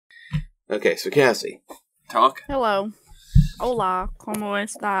Okay, so Cassie, talk. Hello. Hola, ¿cómo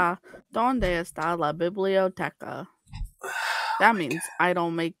está? ¿Dónde está la biblioteca? That means I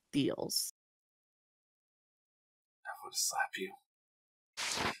don't make deals. I want to slap you.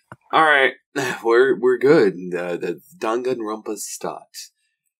 Alright, we're good. The Danganronpa stopped.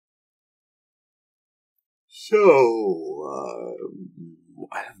 So,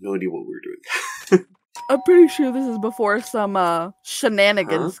 I have no idea what we're doing. I'm pretty sure this is before some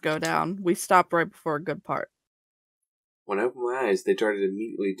shenanigans go down. We stopped right before a good part. When I opened my eyes, they darted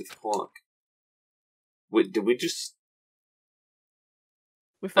immediately to the clock. Wait, did we just...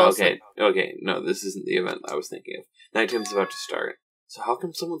 We fell asleep. Okay, no, this isn't the event I was thinking of. Nighttime's about to start. So how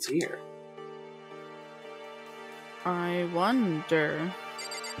come someone's here? I wonder.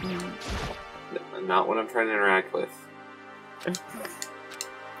 Not what I'm trying to interact with.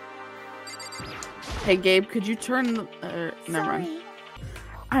 Hey Gabe, could you turn the... never mind.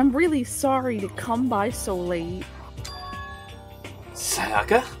 I'm really sorry to come by so late.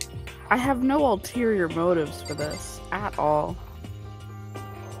 Sayaka? I have no ulterior motives for this, at all.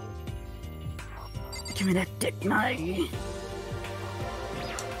 Give me that dick knife.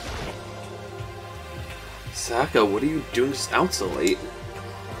 Sayaka, what are you doing out so late?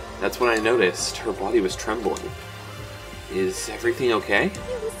 That's when I noticed her body was trembling. Is everything okay?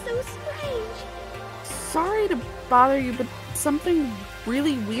 It was so strange. Sorry to bother you, but something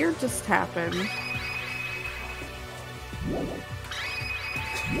really weird just happened.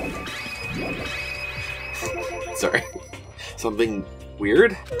 Sorry. Something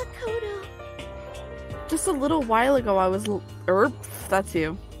weird? Makoto. Just a little while ago I was that's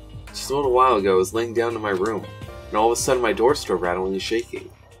you. Just a little while ago, I was laying down in my room, and all of a sudden my door started rattling and shaking.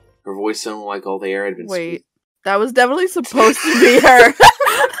 Her voice sounded like all the air had been Wait, that was definitely supposed to be her.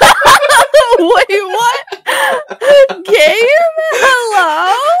 Wait, what? Gabe?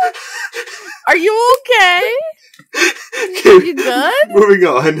 Hello? Are you okay? You good? Moving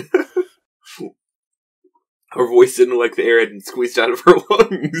on. Her voice sounded like the air had been squeezed out of her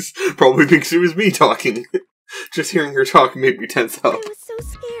lungs. Probably because it was me talking. Just hearing her talk made me tense up. I was so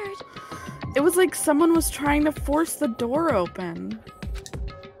scared. It was like someone was trying to force the door open.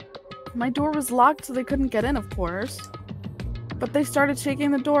 My door was locked so they couldn't get in, of course. But they started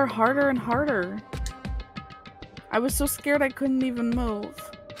shaking the door harder and harder. I was so scared I couldn't even move.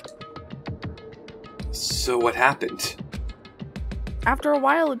 So what happened? After a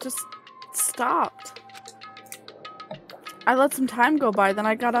while, it just stopped. I let some time go by, then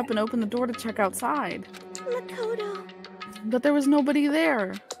I got up and opened the door to check outside. Makoto. But there was nobody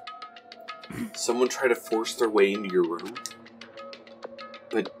there. Someone tried to force their way into your room?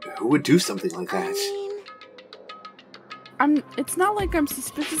 But who would do something like that? It's not like I'm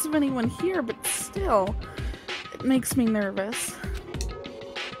suspicious of anyone here, but still, it makes me nervous.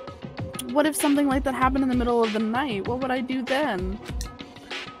 What if something like that happened in the middle of the night? What would I do then?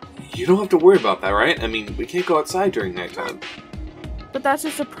 You don't have to worry about that, right? I mean, we can't go outside during nighttime. But that's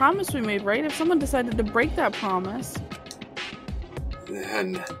just a promise we made, right? If someone decided to break that promise...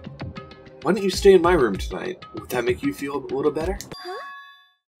 Then... why don't you stay in my room tonight? Would that make you feel a little better? Huh?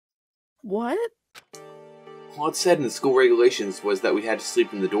 What? Well, it said in the school regulations was that we had to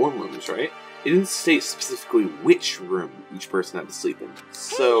sleep in the dorm rooms, right? It didn't state specifically which room each person had to sleep in.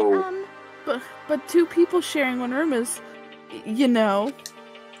 So... Hey, But two people sharing one room is... you know...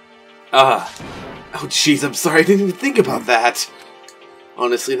 Oh jeez, I'm sorry, I didn't even think about that!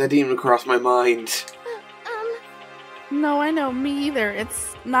 Honestly, that didn't even cross my mind. No, I know, me either.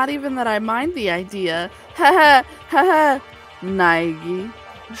 It's not even that I mind the idea. Haha, haha, Naigi.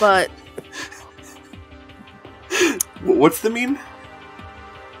 But... What's the meme?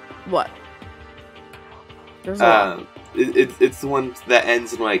 What? There's a it's the one that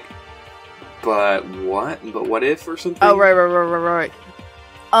ends in like, but what? But what if or something? Oh, right.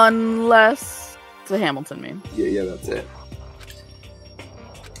 Unless it's a Hamilton meme. Yeah, that's it.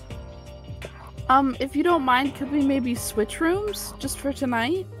 If you don't mind, could we maybe switch rooms just for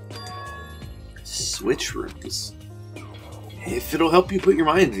tonight? Switch rooms? If it'll help you put your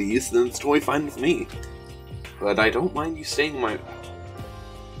mind at ease, then it's totally fine with me. But I don't mind you staying in my...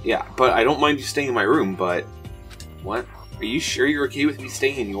 Yeah, but I don't mind you staying in my room, but... What? Are you sure you're okay with me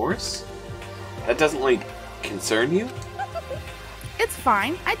staying in yours? That doesn't, like, concern you? It's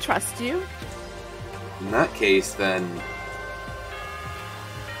fine. I trust you. In that case, then...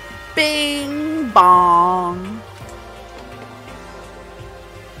 Bing bong.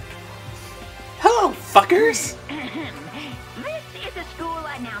 Hello, fuckers! This is a school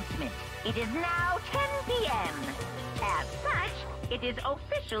announcement. It is now 10 p.m. As such, it is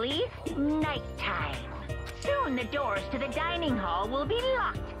officially nighttime. Soon the doors to the dining hall will be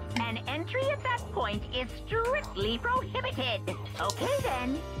locked, and entry at that point is strictly prohibited. Okay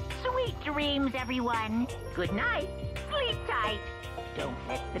then. Sweet dreams, everyone. Good night. Sleep tight. Don't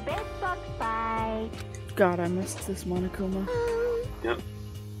let the bed bugs bite. God, I missed this Monokuma. Yep.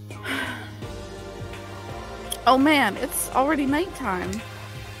 Oh man, it's already nighttime.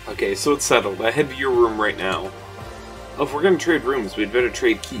 Okay, so it's settled. I head to your room right now. Oh, if we're gonna trade rooms, we'd better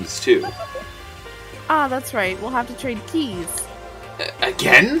trade keys, too. Ah, that's right. We'll have to trade keys.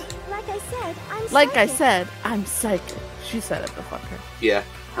 Again? Like I said, I'm Like I psychic. said, I'm psychic. She said it, the fucker. Yeah.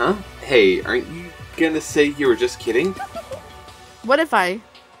 Huh? Hey, aren't you gonna say you were just kidding? What if I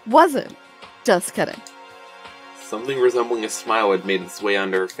wasn't? Just kidding. Something resembling a smile had made its way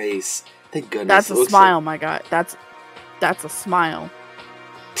onto her face. Thank goodness. That's it a looks smile, my guy. That's a smile.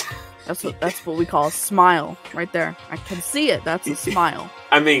 That's what we call a smile right there. I can see it. That's a smile.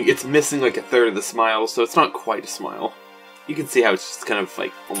 I mean, it's missing like a third of the smile, so it's not quite a smile. You can see how it's just kind of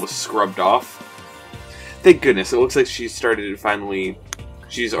like almost scrubbed off. Thank goodness. It looks like she's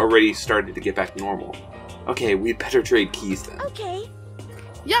already started to get back normal. Okay, we'd better trade keys then. Okay.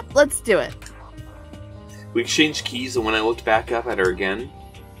 Yep, let's do it. We exchanged keys, and when I looked back up at her again,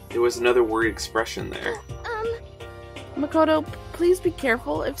 there was another worried expression there. Makoto, please be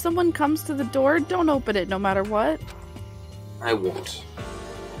careful. If someone comes to the door, don't open it no matter what. I won't.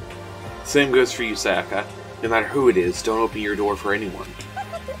 Same goes for you, Sayaka. No matter who it is, don't open your door for anyone.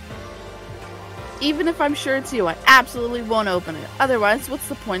 Even if I'm sure it's you, I absolutely won't open it. Otherwise, what's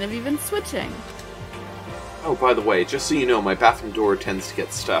the point of even switching? Oh, by the way, just so you know, my bathroom door tends to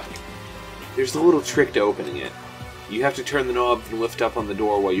get stuck. There's a little trick to opening it. You have to turn the knob and lift up on the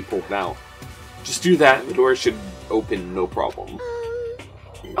door while you pull it out. Just do that, and the door should open no problem.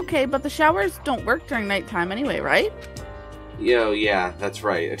 Okay, but the showers don't work during nighttime anyway, right? Yo, yeah, that's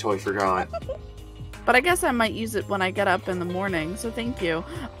right. I totally forgot. But I guess I might use it when I get up in the morning, so thank you.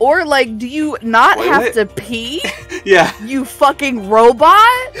 Or, like, do you not Wait, have what? to pee? Yeah, You fucking robot?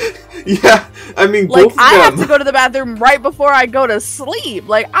 yeah. I mean, Like, both of I have them. to go to the bathroom right before I go to sleep.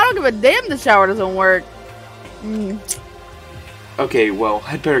 Like, I don't give a damn the shower doesn't work. Okay, well,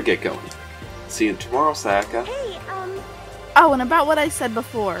 I'd better get going. See you tomorrow, Sayaka. Hey, Oh, and about what I said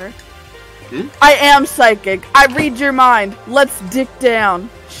before. Hmm? I am psychic. I read your mind. Let's dick down.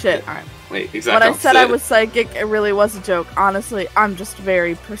 Shit, alright. Wait, exactly. When I said I was psychic, it really was a joke. Honestly, I'm just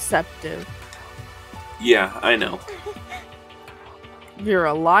very perceptive. Yeah, I know. You're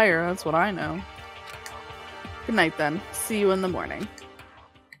a liar, that's what I know. Good night then. See you in the morning.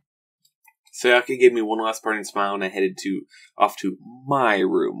 Sayaka gave me one last parting smile and I headed off to my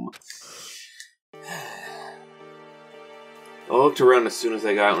room. I looked around as soon as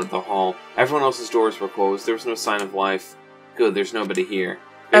I got out into the hall. Everyone else's doors were closed. There was no sign of life. Good, there's nobody here.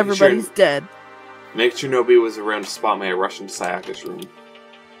 Everybody's dead. Making sure nobody was around to spot me, I rushed into Sayaka's room.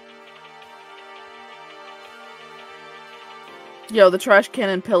 Yo, the trash can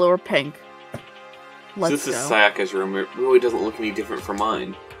and pillow are pink. Let's So this go. is Sayaka's room. It really doesn't look any different from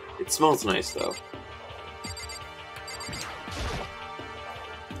mine. It smells nice, though.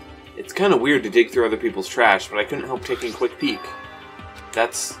 It's kind of weird to dig through other people's trash, but I couldn't help taking a quick peek.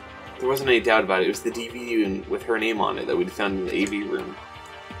 There wasn't any doubt about it. It was the DVD with her name on it that we'd found in the AV room.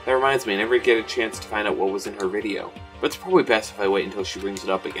 That reminds me, I never get a chance to find out what was in her video. But it's probably best if I wait until she brings it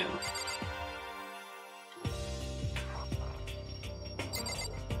up again.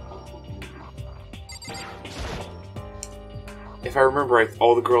 If I remember right,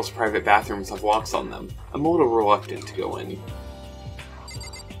 all the girls' private bathrooms have locks on them. I'm a little reluctant to go in.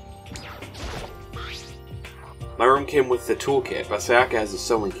 My room came with the toolkit, but Sayaka has a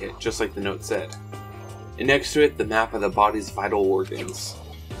sewing kit, just like the note said. And next to it, the map of the body's vital organs.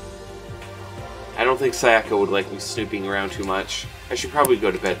 I don't think Sayaka would like me snooping around too much. I should probably go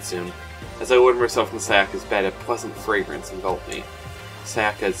to bed soon. As I lowered myself in Sayaka's bed, a pleasant fragrance enveloped me.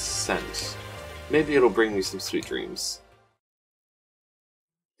 Sayaka's scent. Maybe it'll bring me some sweet dreams.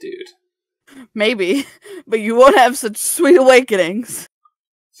 Dude. Maybe, but you won't have such sweet awakenings.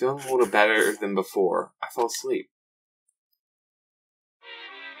 Feeling a little better than before, I fell asleep.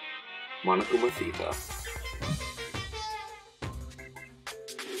 Monokuma Theta.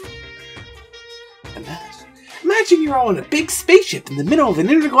 Imagine you're all in a big spaceship in the middle of an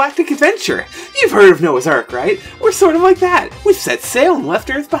intergalactic adventure. You've heard of Noah's Ark, right? We're sort of like that. We've set sail and left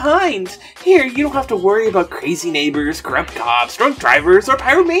Earth behind. Here, you don't have to worry about crazy neighbors, corrupt cops, drunk drivers, or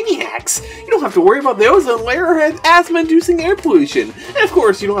pyromaniacs. You don't have to worry about the ozone layer or asthma-inducing air pollution. And of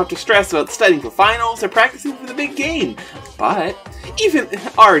course, you don't have to stress about studying for finals or practicing for the big game. But Even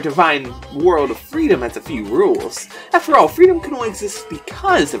our divine world of freedom has a few rules. After all, freedom can only exist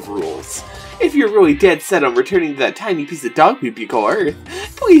because of rules. If you're really dead set on returning to that tiny piece of dog poop you call Earth,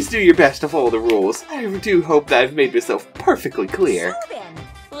 please do your best to follow the rules. I do hope that I've made myself perfectly clear. So then,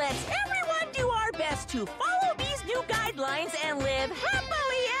 let's everyone do our best to follow these new guidelines and live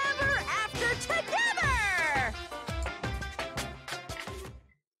happily ever after together!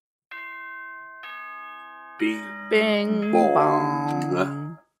 Bing, Bing bong.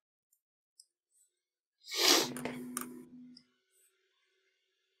 bong.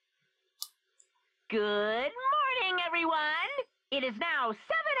 Good morning, everyone! It is now 7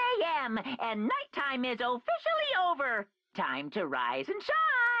 a.m. and nighttime is officially over. Time to rise and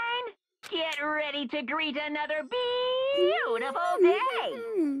shine! Get ready to greet another beautiful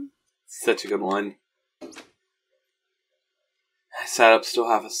day! Such a good one. I sat up still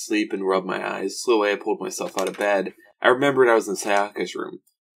half asleep and rubbed my eyes. Slowly I pulled myself out of bed. I remembered I was in Sayaka's room.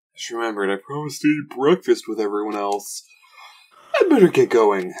 I just remembered I promised to eat breakfast with everyone else. I better get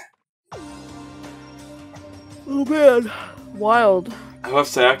going. Oh man, wild. I left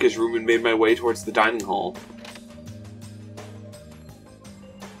Sayaka's room and made my way towards the dining hall.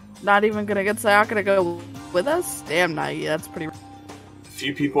 Not even gonna get Sayaka to go with us? Damn, Nagi, that's pretty... A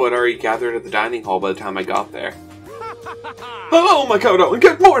few people had already gathered at the dining hall by the time I got there. Hello, Makoto, and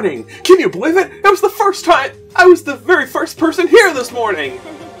good morning! Can you believe it? It was the first time! I was the very first person here this morning!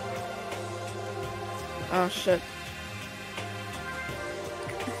 Oh, shit.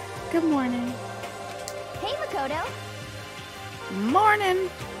 Good morning. Hey, Makoto. Morning!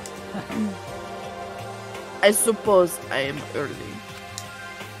 I suppose I am early.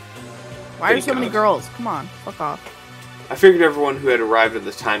 Why are Thank so many God. girls? Come on, fuck off. I figured everyone who had arrived at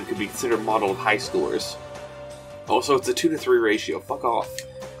this time could be considered modeled high schoolers. Also, it's a 2 to 3 ratio. Fuck off.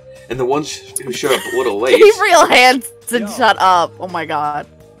 And the ones who showed up a little late... Keep real hands and shut up. Oh my god.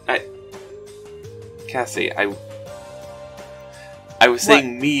 Cassie, I was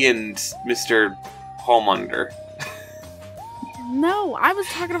saying me and Mr. Hall Monitor. No, I was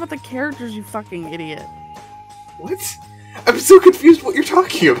talking about the characters, you fucking idiot. What? I'm so confused what you're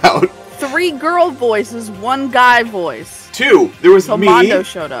talking about. 3 girl voices, 1 guy voice. 2. There was So me. Mondo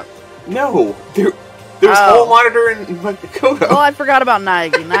showed up. No. There was Hall Monitor and Makoto. Oh, I forgot about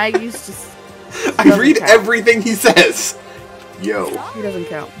Nagi. Nagi's just... I read count. everything he says. Yo. He doesn't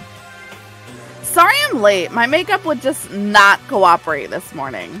count. Sorry I'm late. My makeup would just not cooperate this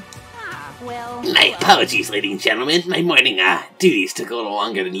morning. Ah, well... My apologies, ladies and gentlemen. My morning duties took a little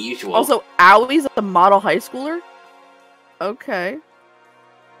longer than usual. Also, Aoi's a model high schooler? Okay.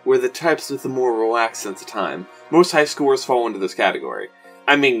 We're the types with a more relaxed sense of time. Most high schoolers fall into this category.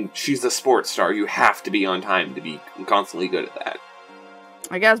 I mean, she's a sports star. You have to be on time to be constantly good at that.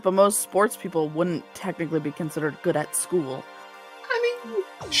 I guess, but most sports people wouldn't technically be considered good at school. I mean,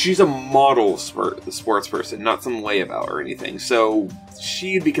 she's a model sports person, not some layabout or anything, so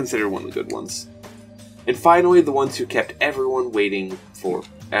she'd be considered one of the good ones. And finally, the ones who kept everyone waiting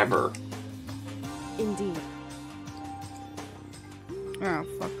forever. Indeed. Oh,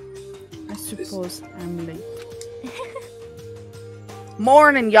 fuck. I suppose I'm late.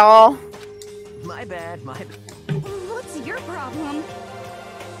 Morning, y'all. My bad. What's your problem?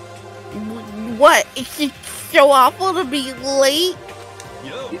 What? Is it so awful to be late?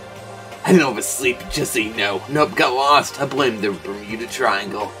 I don't oversleep, just so you know. Nope, got lost. I blame the Bermuda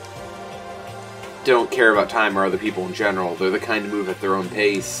Triangle. Don't care about time or other people in general. They're the kind to move at their own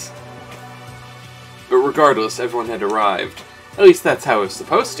pace. But regardless, everyone had arrived. At least that's how it was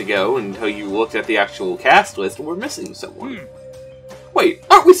supposed to go until you looked at the actual cast list and were missing someone. Wait,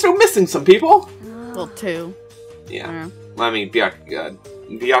 aren't we still missing some people? Well, 2. Yeah. I mean,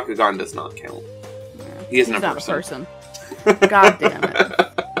 Byakugan does not count. He isn't He's a not person. a person. God damn it.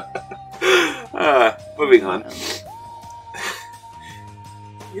 Moving on.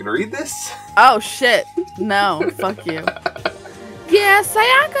 You gonna read this? Oh, shit. No, fuck you. Yeah,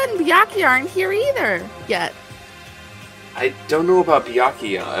 Sayaka and Byakuya aren't here either yet. I don't know about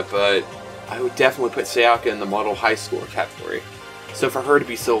Byakuya, but I would definitely put Sayaka in the model high schooler category. So for her to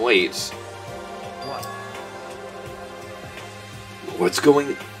be so late... What? What's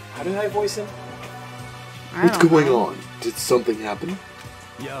going... How did I voice him? I What's don't going know. on? Did something happen?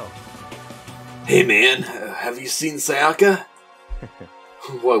 Yo. Hey man, have you seen Sayaka?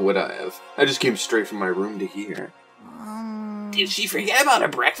 Why would I have? I just came straight from my room to here. Did she forget about her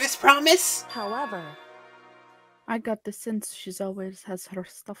breakfast promise? However, I got the sense she's always has her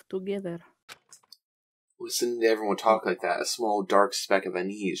stuff together. Listening to everyone talk like that, a small dark speck of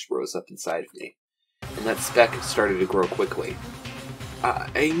unease rose up inside of me. And that speck started to grow quickly.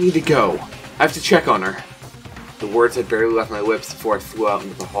 I need to go. I have to check on her. The words had barely left my lips before I flew out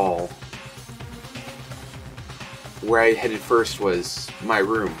into the hall. Where I headed first was my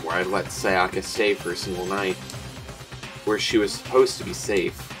room, where I'd let Sayaka stay for a single night. Where she was supposed to be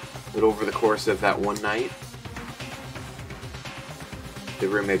safe. But over the course of that one night, the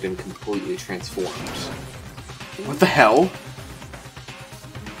room had been completely transformed. What the hell?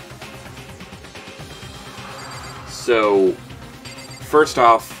 So, first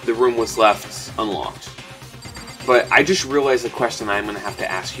off, the room was left unlocked. But I just realized a question I'm going to have to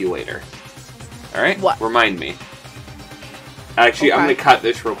ask you later. Alright? What? Remind me. Actually, I'm Okay. going to cut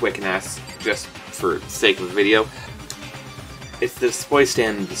this real quick and ask, just for the sake of the video, if the display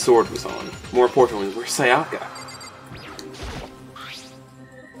stand the sword was on. More importantly, where's Sayaka?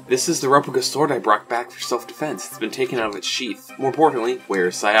 This is the replica sword I brought back for self-defense. It's been taken out of its sheath. More importantly,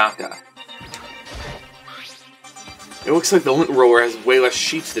 where's Sayaka? It looks like the lint roller has way less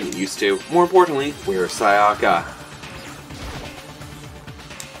sheets than it used to. More importantly, where's Sayaka?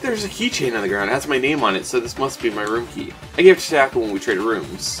 There's a keychain on the ground. It has my name on it, so this must be my room key. I gave it to Sayaka when we traded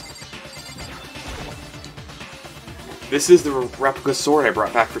rooms. This is the replica sword I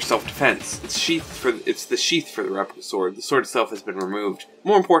brought back for self-defense. It's the sheath for the replica sword. The sword itself has been removed.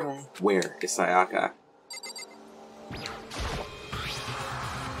 More importantly, where is Sayaka?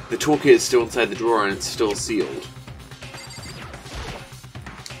 The toolkit is still inside the drawer and it's still sealed.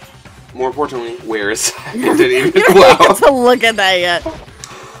 More importantly, where is Sayaka? Didn't even You don't even get to look at that yet.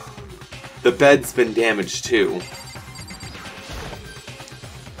 The bed's been damaged too.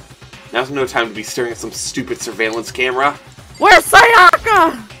 Now's no time to be staring at some stupid surveillance camera. Where's Sayaka?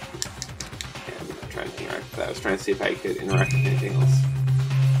 Yeah, I'm not trying to interact with that. I was trying to see if I could interact with anything else.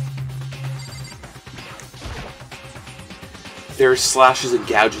 There are slashes and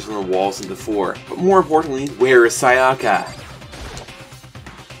gouges on the walls and the floor. But more importantly, where is Sayaka?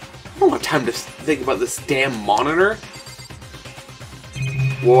 I don't have time to think about this damn monitor.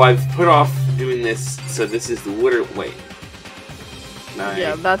 Well, I've put off doing this, so this is the literal... Wait. No,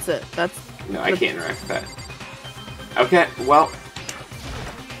 Yeah, that's it. That's no, I can't interact with that. Okay, well...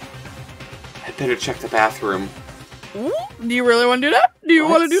 I'd better check the bathroom. Do you really want to do that? Do you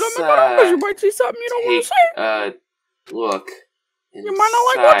want to do that, Let's, because you might see something you don't want to see. Look. You might not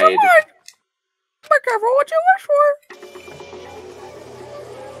like what you inside. find. Be careful what you wish for.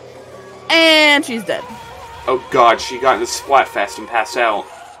 And she's dead. Oh god, she got in a Splatfest and passed out.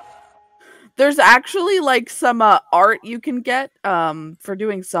 There's actually like some art you can get for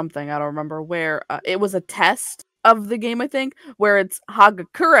doing something. I don't remember where. It was a test of the game, I think, where it's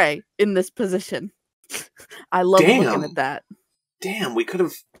Hagakure in this position. I love looking at that. Damn, we could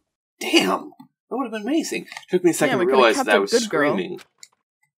have... Damn! That would have been amazing. Took me a second we to could've realize kept that I a was good girl. screaming.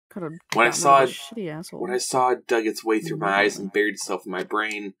 Could've When I gotten saw rid of it- a shitty asshole. When I saw it dug its way through my eyes and buried itself in my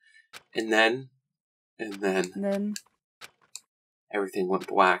brain, and then And then everything went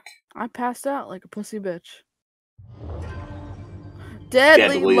black. I passed out like a pussy bitch.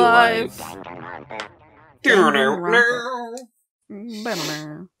 Deadly life.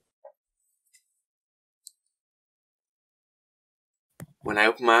 When I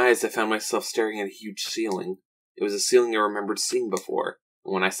opened my eyes, I found myself staring at a huge ceiling. It was a ceiling I remembered seeing before.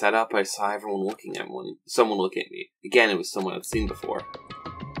 And when I sat up, I saw everyone looking at someone looking at me. Again, it was someone I'd seen before.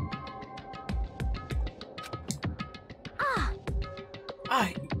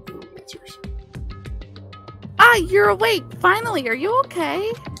 Hi. No answers. Ah, you're awake. Finally, are you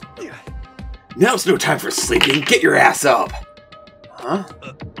okay? Now's no time for sleeping. Get your ass up. Huh?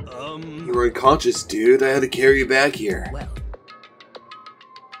 You were unconscious, dude. I had to carry you back here. Well,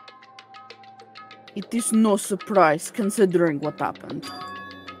 It is no surprise considering what happened.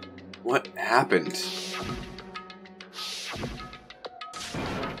 What happened?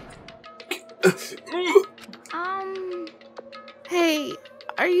 Hey,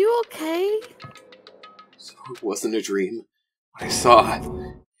 are you okay? So it wasn't a dream. What I saw,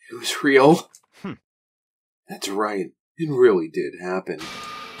 it was real. That's right. It really did happen.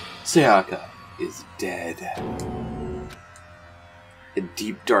 Sayaka is dead. A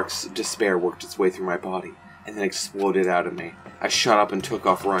deep, dark despair worked its way through my body, and then exploded out of me. I shot up and took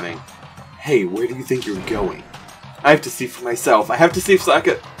off running. Hey, where do you think you're going? I have to see for myself. I have to see if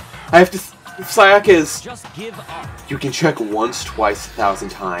Sayaka... If Sayaka is... just give up. You can check once, twice, 1,000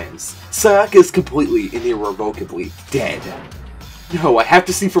 times. Sayaka is completely and irrevocably dead. No, I have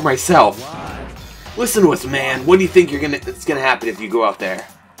to see for myself. Why? Listen to us, man. What do you think it's gonna happen if you go out there?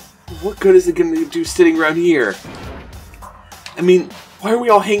 What good is it gonna do sitting around here? I mean, why are we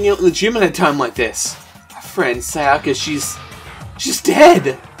all hanging out in the gym at a time like this? Our friend, Sayaka, she's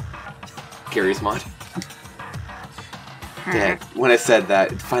dead! Gary's mod. Dang, when I said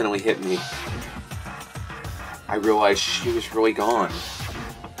that, it finally hit me. I realized she was really gone.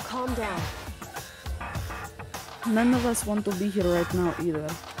 Calm down. None of us want to be here right now either.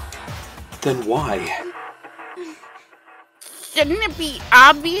 Then why? Shouldn't it be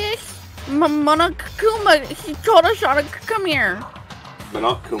obvious? Monokuma, he told us all to come here.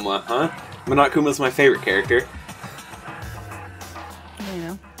 Monokuma, huh? Monokuma's my favorite character. I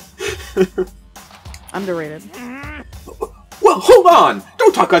know. Underrated. Well, hold on!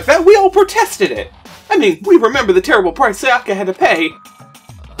 Don't talk like that! We all protested it! I mean, we remember the terrible price Sayaka had to pay,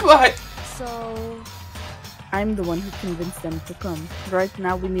 but... So... I'm the one who convinced them to come. Right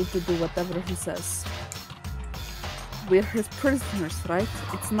now we need to do whatever he says. We're his prisoners, right?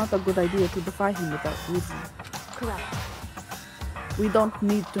 It's not a good idea to defy him without reason. Correct. We don't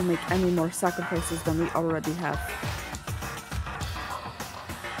need to make any more sacrifices than we already have.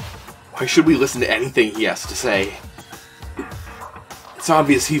 Why should we listen to anything he has to say? It's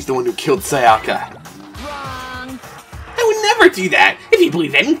obvious he's the one who killed Sayaka. Wrong. I would never do that! If you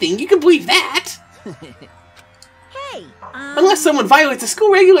believe anything, you can believe that! Hey, Unless someone violates a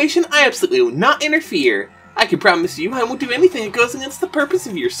school regulation, I absolutely will not interfere. I can promise you I won't do anything that goes against the purpose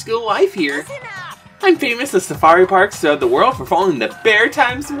of your school life here. listen up. I'm famous at safari parks throughout the world for following the Bear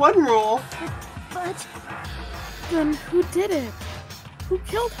Times 1 rule. But Then who did it? Who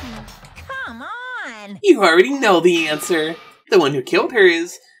killed her? come on. You already know the answer. The one who killed her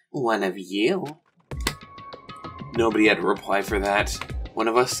is one of you. Nobody had a reply for that. One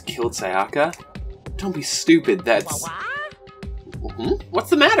of us killed Sayaka? Don't be stupid, that's... What's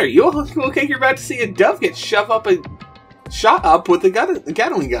the matter? You look like you're about to see a dove get shot up with a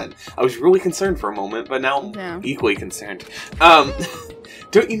Gatling gun. I was really concerned for a moment, but now I'm Yeah. equally concerned.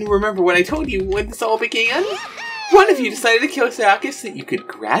 Don't you remember what I told you when this all began? One of you decided to kill Sayaka so that you could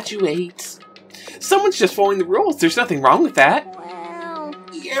graduate. Someone's just following the rules. There's nothing wrong with that. Well...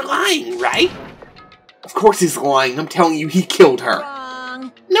 You're lying, right? Of course he's lying. I'm telling you, he killed her.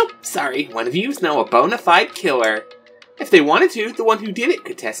 Wrong. Nope, sorry. One of you is now a bona fide killer. If they wanted to, the one who did it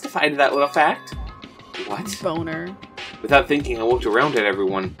could testify to that little fact. What? Boner. Without thinking, I looked around at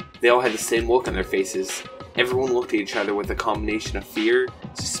everyone. They all had the same look on their faces. Everyone looked at each other with a combination of fear,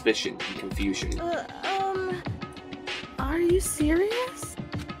 suspicion, and confusion. Are you serious?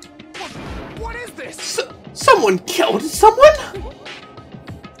 What is this? Someone killed someone?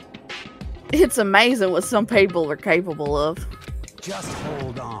 It's amazing what some people are capable of. Just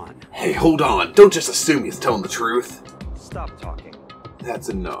hold on. Hey, hold on. Don't just assume he's telling the truth. Stop talking. That's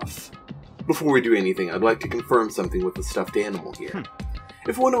enough. Before we do anything, I'd like to confirm something with the stuffed animal here.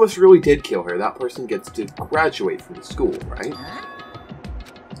 If one of us really did kill her, that person gets to graduate from the school, right?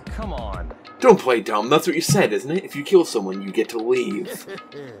 Come on. Don't play dumb. That's what you said, isn't it? If you kill someone, you get to leave.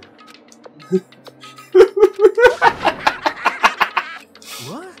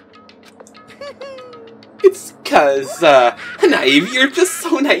 What? It's cause, naive. You're just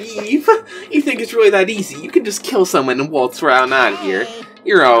so naive. You think it's really that easy. You can just kill someone and waltz around out of here.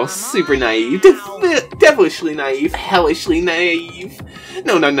 You're all super naive. Devilishly naive. Hellishly naive.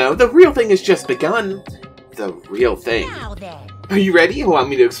 No. The real thing has just begun. The real thing. Now then. Are you ready? Allow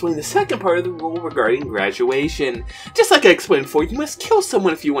me to explain the second part of the rule regarding graduation. Just like I explained before, you must kill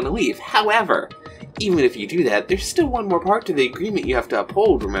someone if you want to leave. However, even if you do that, there's still one more part to the agreement you have to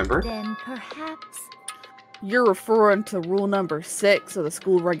uphold, remember? Then perhaps... You're referring to rule number 6 of the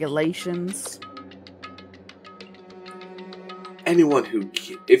school regulations. Anyone who,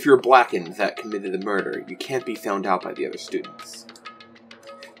 if you're blackened that committed the murder, you can't be found out by the other students.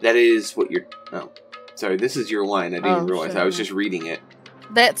 That is what you're... Oh, sorry, this is your line. I didn't realize. Sure. I was just reading it.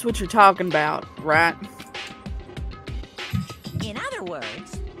 That's what you're talking about, right? In other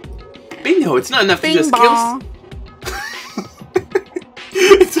words, Bingo, it's not enough to Bing just bong. kill...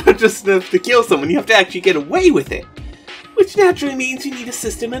 It's not just enough to kill someone, you have to actually get away with it. Which naturally means you need a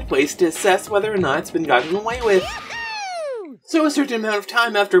system in place to assess whether or not it's been gotten away with. So a certain amount of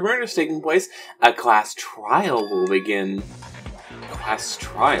time after murder's taking place, a class trial will begin. Class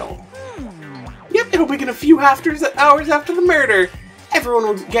trial. Yep, it'll begin a few hours after the murder. Everyone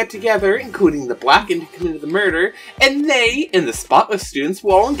will get together, including the blackened who committed the murder, and they and the spotless students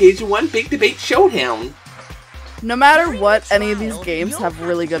will all engage in one big debate showdown. No matter during what, the any of these trial, games you'll have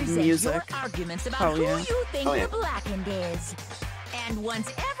really good present music. Your arguments about Oh, who yeah. you think Oh, yeah. the blackened is. And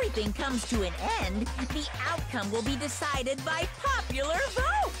once everything comes to an end, the outcome will be decided by popular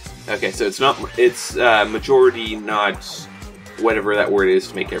vote. Okay, so it's majority, not whatever that word is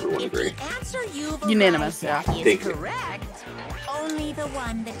to make everyone If agree. the answer you've Unanimous, arrived at yeah. is Thank you. correct, only the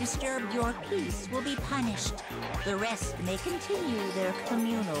one that disturbed your peace will be punished. The rest may continue their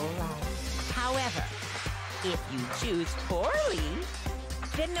communal life. However, if you choose poorly,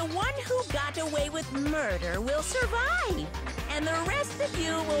 then the one who got away with murder will survive. And the rest of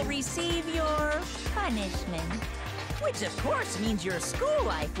you will receive your punishment. Which of course means your school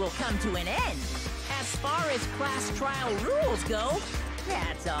life will come to an end. As far as class trial rules go,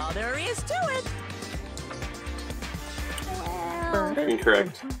 that's all there is to it. Well,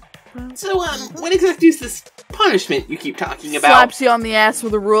 Incorrect. So, what exactly is this punishment you keep talking about? Slaps you on the ass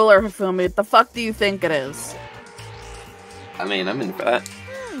with a ruler, Hifumi. What the fuck do you think it is? I mean, I'm in for that.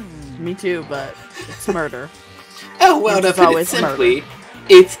 Me too, but it's murder. Oh, well, It's to put it always simply,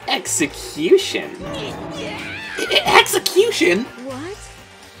 it's execution. Execution? what?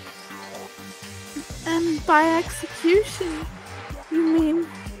 And by execution, you mean...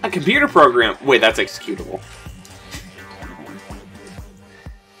 A computer program. Wait, that's executable.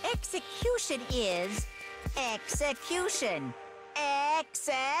 Execution is execution.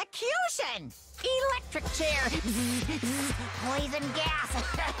 Execution! Electric chair! Poison gas!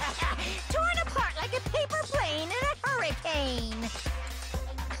 Torn apart like a paper plane in a hurricane!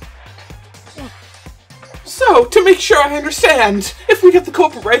 So, to make sure I understand, if we get the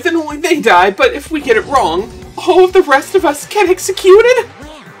culprit right, then only they die, but if we get it wrong, all of the rest of us get executed?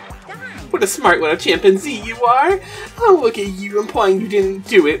 Well done! What a smart little chimpanzee you are! Oh, look at you implying you didn't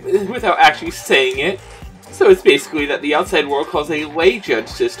do it without actually saying it. So it's basically that the outside world calls a lay judge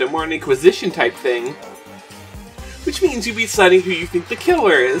system or an inquisition type thing. Which means you'll be deciding who you think the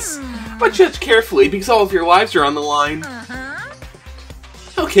killer is. But judge carefully, because all of your lives are on the line.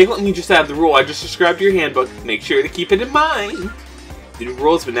 Okay, let me just add the rule I just described to your handbook. Make sure to keep it in mind. The new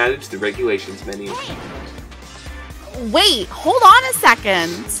rule has been added to the regulations menu. Wait, hold on a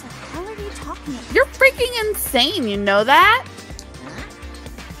second. What are you talking about? You're freaking insane, you know that?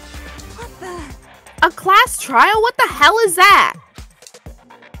 What the? A class trial? What the hell is that?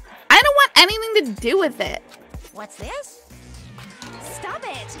 I don't want anything to do with it. What's this? Stop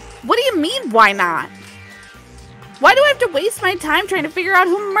it! What do you mean, why not? Why do I have to waste my time trying to figure out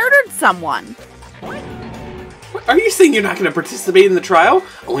who murdered someone? Are you saying you're not going to participate in the trial?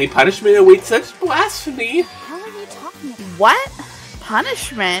 Only punishment awaits such blasphemy. What are you talking about? What?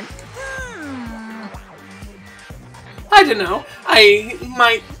 Punishment? I don't know. I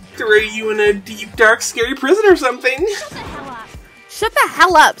might throw you in a deep, dark, scary prison or something. Shut the hell up! Shut the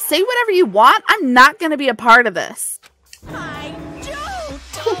hell up. Say whatever you want. I'm not going to be a part of this. I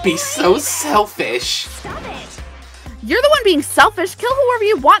don't! Don't be so selfish. Stop it! You're the one being selfish. Kill whoever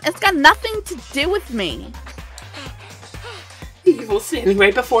you want. It's got nothing to do with me. Evil standing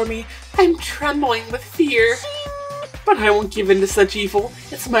right before me. I'm trembling with fear. But I won't give in to such evil.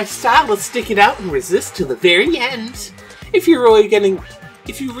 It's my style to stick it out and resist to the very end. If you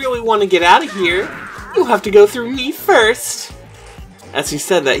really want to get out of here, you'll have to go through me first. As he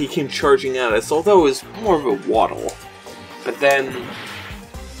said that, he came charging at us, although it was more of a waddle. But then...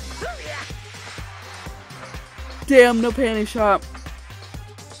 Damn, no panty shop.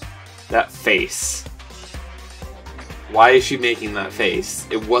 that face. Why is she making that face?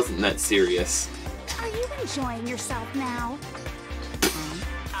 It wasn't that serious. Are you enjoying yourself now?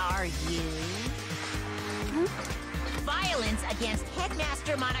 Are you? Violence against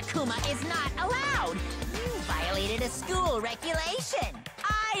Headmaster Monokuma is not allowed. You violated a school regulation.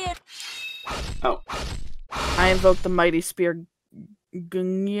 Oh. I invoked the mighty spear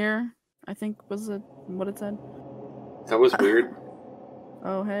Gungnir, I think was it what it said. That was weird.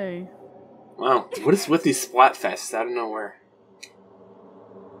 Oh hey. Wow. What is with these Splatfests out of nowhere?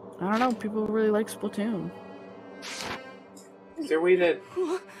 I don't know, people really like Splatoon. Is there a way to...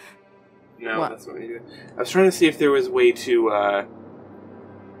 No, What? that's not what you do. I was trying to see if there was a way to,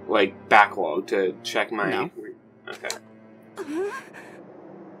 like, backlog to check my... No. Okay.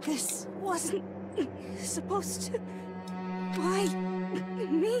 This wasn't supposed to... Why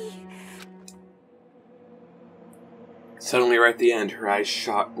me? Suddenly, right at the end, her eyes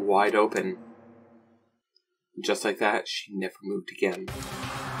shot wide open. Just like that, she never moved again.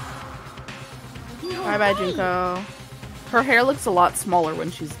 Bye-bye, Junko. Her hair looks a lot smaller when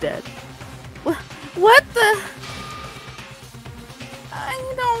she's dead. What the?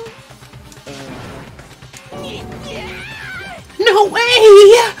 I don't... No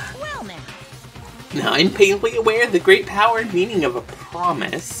way! Well now. Now, I'm painfully aware of the great power and meaning of a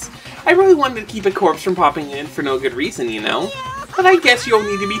promise. I really wanted to keep a corpse from popping in for no good reason, you know? But I guess you'll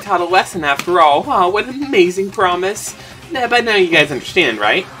need to be taught a lesson after all. Oh, what an amazing promise. But now you guys understand,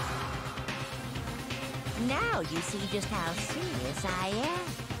 right? Now you see just how serious I am.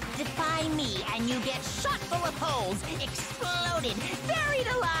 Defy me and you get shot full of holes, exploded, buried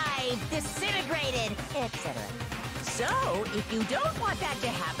alive, disintegrated, etc. So, if you don't want that to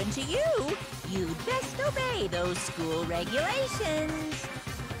happen to you, you'd best obey those school regulations.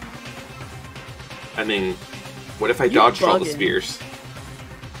 I mean, what if I dodged all the bugging. spears?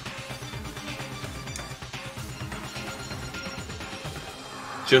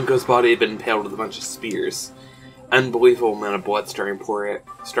 Junko's body had been impaled with a bunch of spears. Unbelievable amount of blood started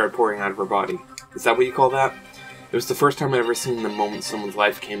pouring out of her body. Is that what you call that? It was the first time I'd ever seen the moment someone's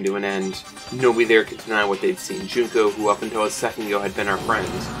life came to an end. Nobody there could deny what they'd seen. Junko, who up until a second ago had been our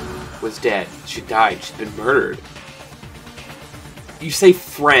friend, was dead. She died. She'd been murdered. You say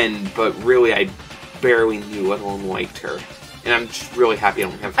friend, but really I barely knew, let alone liked her. And I'm just really happy I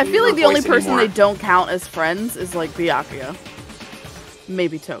don't have to I feel like the only person anymore. they don't count as friends is like Byakuya.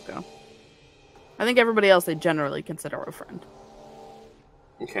 Maybe Toko. I think everybody else they generally consider a friend.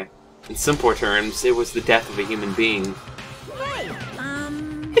 Okay. In simpler terms, it was the death of a human being. Right,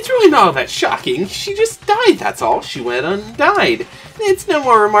 It's really not all that shocking. She just died, that's all. She went and died. It's no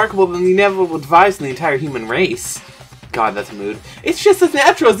more remarkable than the inevitable demise in the entire human race. God, that's a mood. It's just as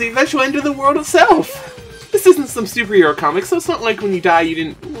natural as the eventual end of the world itself. This isn't some superhero comic, so it's not like when you die, you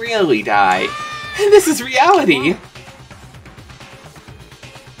didn't really die. This is reality.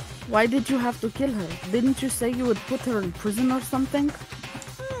 Why did you have to kill her? Didn't you say you would put her in prison or something?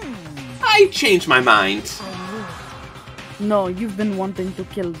 I changed my mind. No, you've been wanting to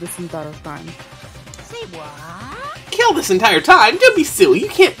kill this entire time. say what? Kill this entire time? Don't be silly, you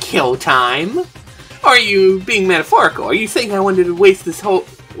can't kill time. Are you being metaphorical? Are you saying I wanted to waste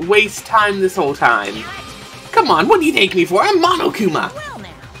time this whole time? Come on, what do you take me for? I'm Monokuma. Well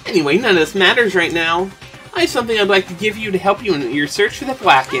now. Anyway, none of this matters right now. I have something I'd like to give you to help you in your search for the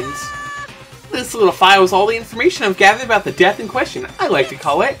Blackens. This little file is all the information I've gathered about the death in question. I like to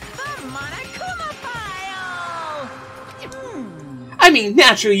call it. The Monokuma file! I mean,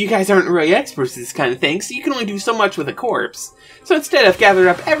 naturally, you guys aren't really experts at this kind of thing, so you can only do so much with a corpse. So instead, I've gathered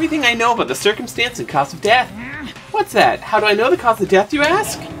up everything I know about the circumstance and cause of death. What's that? How do I know the cause of death, you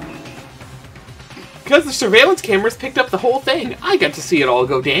ask? Because the surveillance cameras picked up the whole thing. I got to see it all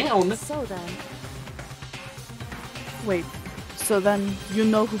go down. So then, Wait, so then you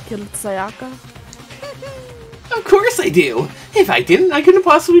know who killed Sayaka? Of course I do. If I didn't, I couldn't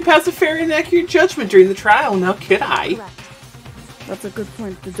possibly pass a fair and accurate judgment during the trial, now could I? correct. That's a good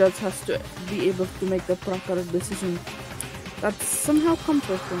point. The judge has to be able to make the proper decision. That's somehow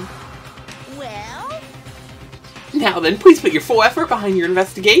comforting. Well, Now then, please put your full effort behind your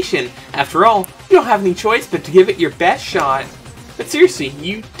investigation. After all, you don't have any choice but to give it your best shot. But seriously,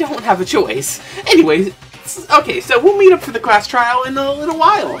 you don't have a choice. Anyways, okay, so we'll meet up for the class trial in a little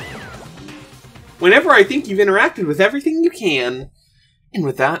while. Whenever I think you've interacted with everything you can. And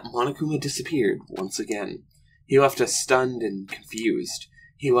with that, Monokuma disappeared once again. He left us stunned and confused.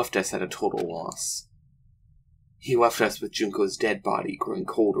 He left us at a total loss. He left us with Junko's dead body growing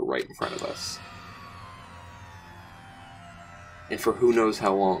colder right in front of us. And for who knows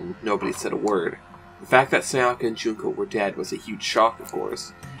how long, nobody said a word. The fact that Sayaka and Junko were dead was a huge shock, of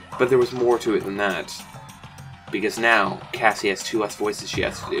course, but there was more to it than that. Because now, Cassie has two less voices she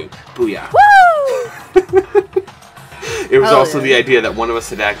has to do. Booyah! Woo! It was Hell also yeah. the idea that one of us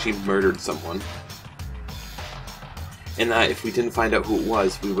had actually murdered someone. And that if we didn't find out who it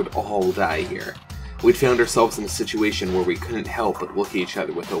was, we would all die here. We'd found ourselves in a situation where we couldn't help but look at each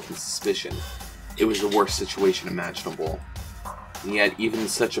other with open suspicion. It was the worst situation imaginable. And yet, even in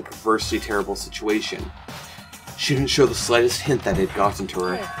such a perversely terrible situation, she didn't show the slightest hint that it had gotten to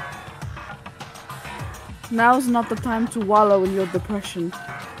her. Now's not the time to wallow in your depression.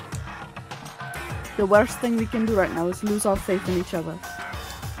 The worst thing we can do right now is lose our faith in each other.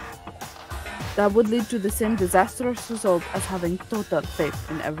 That would lead to the same disastrous result as having total faith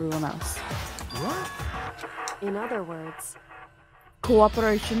in everyone else. What? In other words,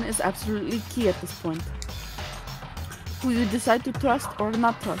 Cooperation is absolutely key at this point. Who you decide to trust or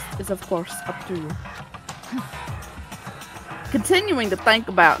not trust is of course up to you. Continuing to think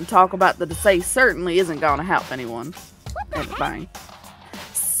about and talk about the deceased certainly isn't going to help anyone. Anything.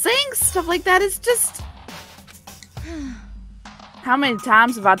 Saying stuff like that is just... How many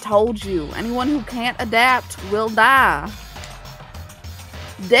times have I told you? Anyone who can't adapt will die.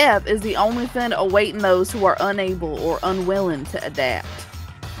 Death is the only thing awaiting those who are unable or unwilling to adapt.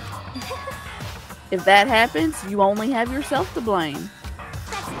 If that happens, you only have yourself to blame.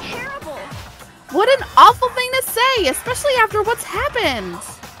 that's terrible. What an awful thing to say, especially after what's happened.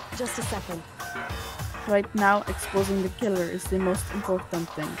 Just a second. Right now, exposing the killer is the most important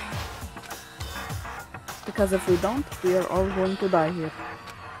thing. Because if we don't, we are all going to die here.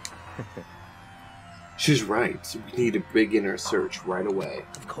 She's right. We need to begin our search right away.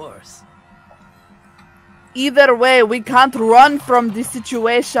 Of course. Either way, we can't run from this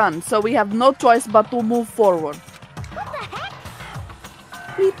situation, so we have no choice but to move forward.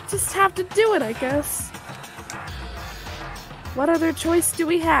 We just have to do it, I guess. What other choice do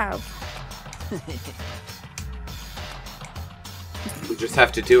we have? We just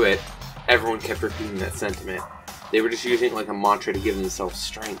have to do it. Everyone kept repeating that sentiment. They were just using it like a mantra to give themselves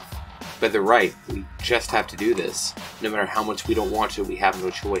strength. But they're right, we just have to do this. No matter how much we don't want to, we have no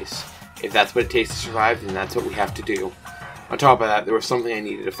choice. If that's what it takes to survive, then that's what we have to do. On top of that, there was something I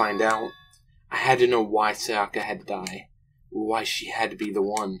needed to find out. I had to know why Sayaka had to die. Why she had to be the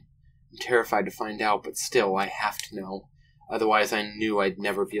one. I'm terrified to find out, but still, I have to know. Otherwise, I knew I'd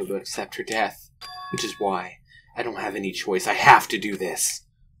never be able to accept her death. Which is why I don't have any choice. I have to do this.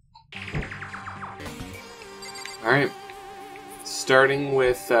 Alright. Starting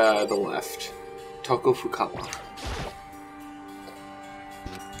with the left. Toko Fukawa.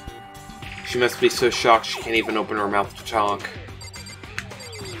 She must be so shocked she can't even open her mouth to talk.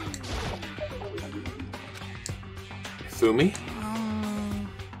 Fumi?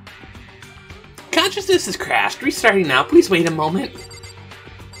 Consciousness has crashed. Restarting now. Please wait a moment.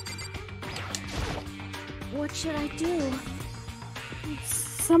 What should I do?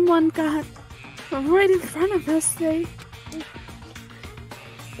 Someone got right in front of us. They...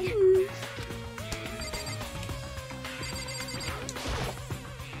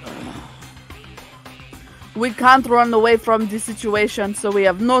 We can't run away from this situation, so we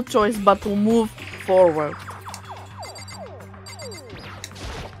have no choice but to move forward.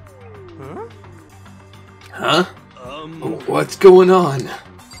 Huh? What's going on?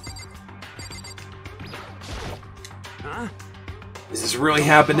 Huh? Is this really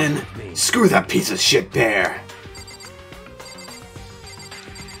happening? Screw that piece of shit bear!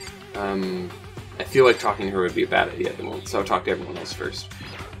 I feel like talking to her would be a bad idea at the moment, so I'll talk to everyone else first.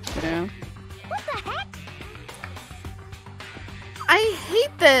 Yeah. What the heck? I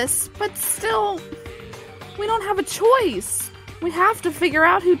hate this, but still, we don't have a choice. We have to figure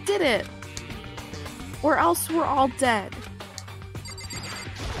out who did it. Or else we're all dead.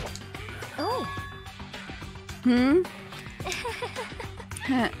 Oh. Hmm?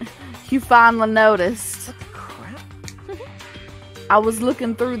 You finally noticed. What the crap? I was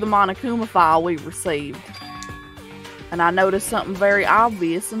looking through the Monokuma file we received. And I noticed something very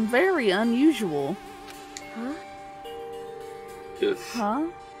obvious and very unusual. Huh? Huh?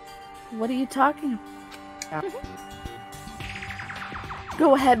 What are you talking about?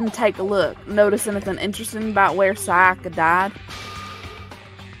 Go ahead and take a look. Notice anything interesting about where Sayaka died?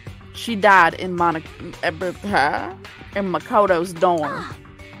 She died in Makoto's dorm.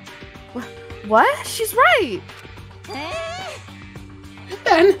 What? She's right!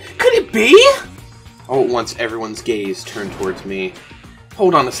 Then, could it be? All at once, everyone's gaze turned towards me.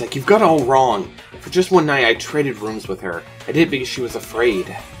 Hold on a sec, you've got it all wrong. For just one night, I traded rooms with her. I did because she was afraid.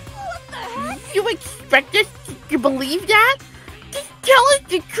 What the heck? You expect us to believe that? Just tell us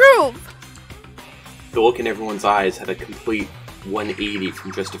the truth! The look in everyone's eyes had a complete 180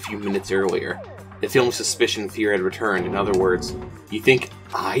 from just a few minutes earlier. The feeling of suspicion and fear had returned. In other words, you think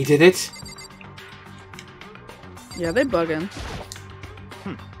I did it? Yeah, they bugging.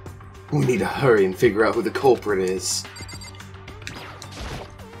 We need to hurry and figure out who the culprit is.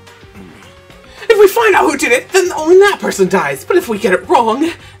 If we find out who did it, then only that person dies. But if we get it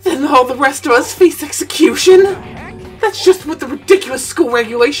wrong, then all the rest of us face execution. That's just what the ridiculous school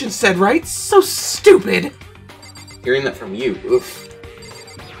regulations said, right? So stupid. Hearing that from you, oof.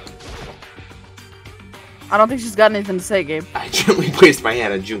 I don't think she's got anything to say, Gabe. I gently placed my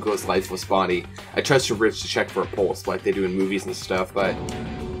hand on Junko's lifeless body. I trust her ribs to check for a pulse, like they do in movies and stuff, but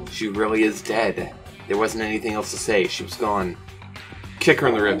she really is dead. There wasn't anything else to say. She was gone. Kick her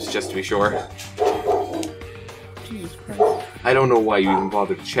in the ribs, just to be sure. Jesus Christ. I don't know why you even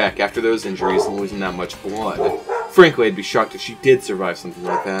bothered to check after those injuries and losing that much blood. Frankly, I'd be shocked if she did survive something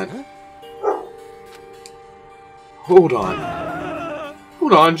like that. Hold on.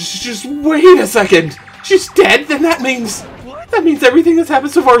 Hold on, just wait a second. She's dead? Then that means everything that's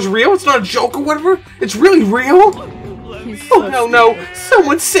happened so far is real? It's not a joke or whatever? It's really real? Oh, hell no.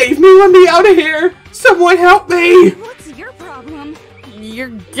 Someone save me. Let me out of here. Someone help me. What's your problem? You're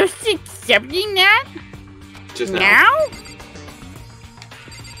just accepting that? Just Now?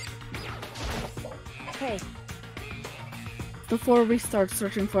 Hey, Before we start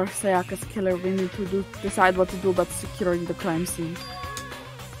searching for Sayaka's killer, we need to decide what to do about securing the crime scene.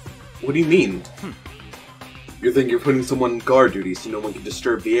 What do you mean? You think you're putting someone on guard duty so no one can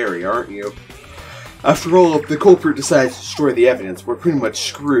disturb the area, aren't you? After all, if the culprit decides to destroy the evidence, we're pretty much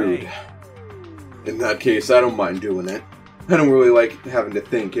screwed. In that case, I don't mind doing it. I don't really like having to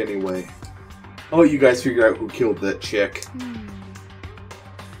think anyway. I'll let you guys figure out who killed that chick.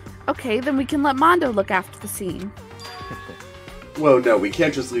 Okay, then we can let Mondo look after the scene. Well, no, we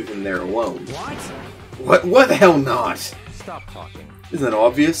can't just leave him there alone. What? What the hell not? Stop talking. Isn't that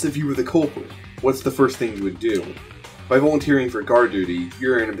obvious? If you were the culprit, what's the first thing you would do? By volunteering for guard duty,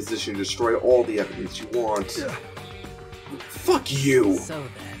 you're in a position to destroy all the evidence you want. Fuck you! So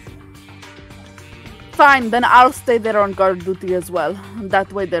then. Fine, then I'll stay there on guard duty as well.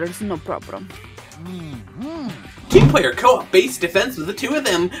 That way there's no problem. Two-player co-op based defense with the two of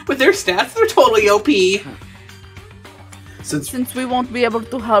them. With their stats, they're totally OP. Since we won't be able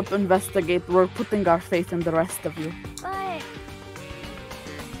to help investigate, we're putting our faith in the rest of you. But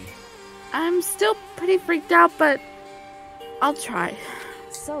I'm still pretty freaked out, but I'll try.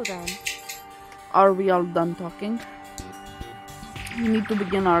 so then, Are we all done talking? We need to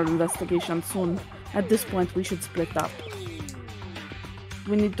begin our investigation soon. At this point, we should split up.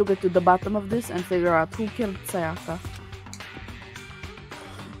 We need to get to the bottom of this and figure out who killed Sayaka.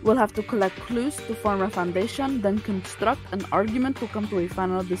 We'll have to collect clues to form a foundation, then construct an argument to come to a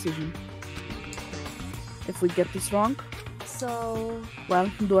final decision. If we get this wrong, so well,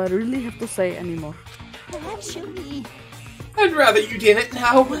 do I really have to say anymore? perhaps shoot me. I'd rather you didn't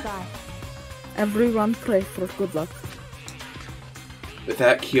now. Goodbye. Everyone pray for good luck. With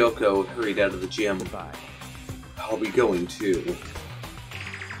that, Kyoko hurried out of the gym. Goodbye. I'll be going too.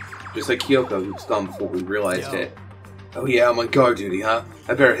 Just like Kyoko, who was gone before we realized it. Oh yeah, I'm on guard duty, huh?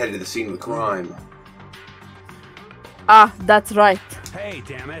 I better head to the scene of the crime. Ah, that's right. Hey,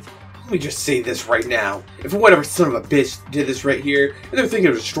 damn it. Let me just say this right now. If whatever son of a bitch did this right here, and they're thinking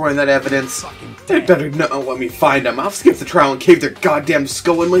of destroying that evidence, they better not let me find them. I'll skip the trial and cave their goddamn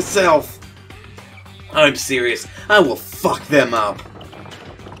skull in myself. I'm serious. I will fuck them up.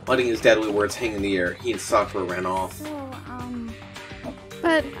 Letting his deadly words hang in the air, he and Sakura ran off. So,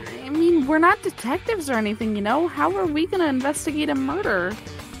 But, I mean, we're not detectives or anything, you know? How are we gonna investigate a murder?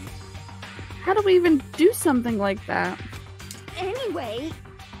 How do we even do something like that? anyway,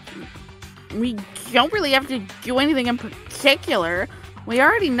 We don't really have to do anything in particular. We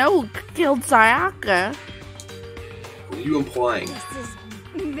already know who killed Sayaka. What are you implying? this is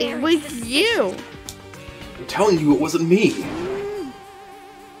It very was suspicious. you. I'm telling you it wasn't me.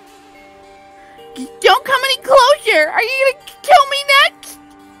 Don't come any closer! Are you gonna kill me next?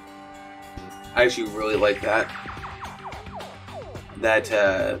 I actually really like that.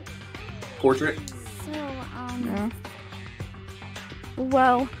 That, portrait. So, Yeah.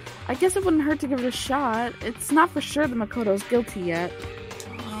 Well, I guess it wouldn't hurt to give it a shot. It's not for sure that Makoto's guilty yet.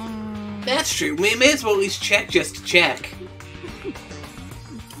 That's true. We may as well at least check just to check.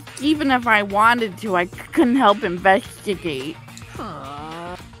 Even if I wanted to, I couldn't help investigate.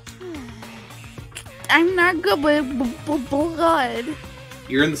 I'm not good with blood.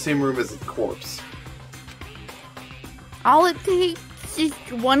 You're in the same room as the corpse. All it takes is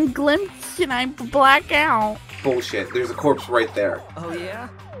one glimpse and I black out. Bullshit. There's a corpse right there. Oh, yeah?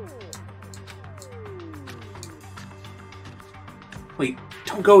 Wait,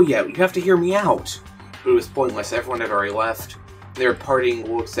 don't go yet. You have to hear me out. But it was pointless. Everyone had already left. Their parting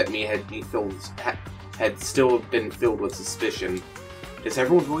looks at me had still been filled with suspicion. Does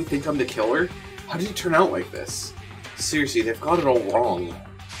everyone really think I'm the killer? How did it turn out like this? Seriously, they've got it all wrong.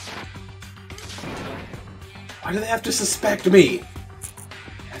 Why do they have to suspect me?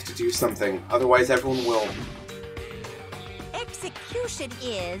 I have to do something, otherwise everyone will. Execution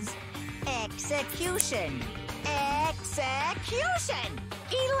is execution. Execution!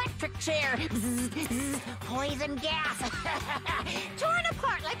 Electric chair! Zzz, zzz, poison gas! Torn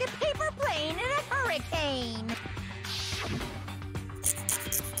apart like a paper plane in a hurricane!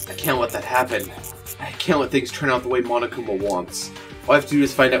 I can't let that happen. I can't let things turn out the way Monokuma wants. All I have to do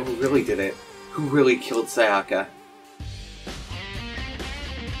is find out who really did it. Who really killed Sayaka.